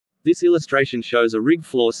This illustration shows a rig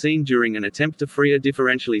flaw seen during an attempt to free a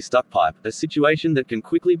differentially stuck pipe, a situation that can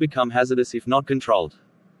quickly become hazardous if not controlled.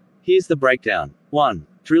 Here's the breakdown. 1.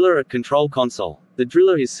 Driller at control console. The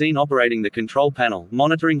driller is seen operating the control panel,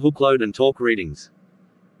 monitoring hook load and torque readings.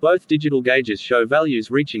 Both digital gauges show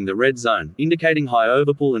values reaching the red zone, indicating high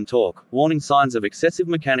overpull and torque, warning signs of excessive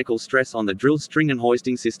mechanical stress on the drill string and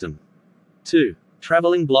hoisting system. 2.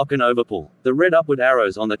 Traveling block and overpull. The red upward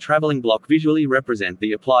arrows on the traveling block visually represent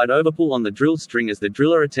the applied overpull on the drill string as the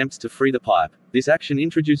driller attempts to free the pipe. This action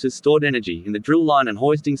introduces stored energy in the drill line and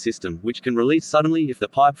hoisting system, which can release suddenly if the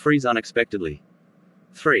pipe frees unexpectedly.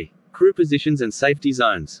 3. Crew positions and safety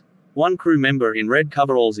zones. One crew member in red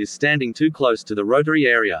coveralls is standing too close to the rotary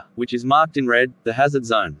area, which is marked in red, the hazard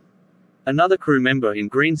zone. Another crew member in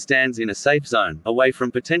green stands in a safe zone, away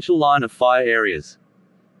from potential line of fire areas.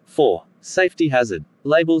 4. Safety hazard.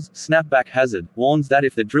 Labels, snapback hazard, warns that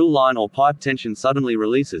if the drill line or pipe tension suddenly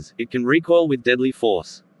releases, it can recoil with deadly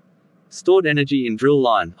force. Stored energy in drill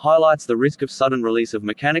line highlights the risk of sudden release of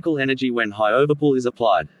mechanical energy when high overpull is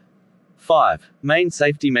applied. 5. Main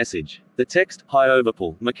safety message. The text, high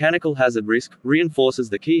overpull, mechanical hazard risk, reinforces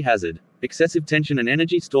the key hazard. Excessive tension and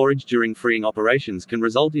energy storage during freeing operations can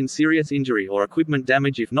result in serious injury or equipment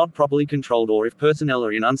damage if not properly controlled or if personnel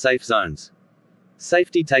are in unsafe zones.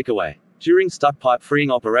 Safety takeaway. During stuck pipe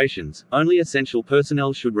freeing operations, only essential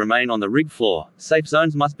personnel should remain on the rig floor, safe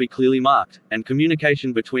zones must be clearly marked, and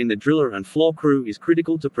communication between the driller and floor crew is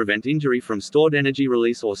critical to prevent injury from stored energy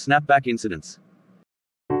release or snapback incidents.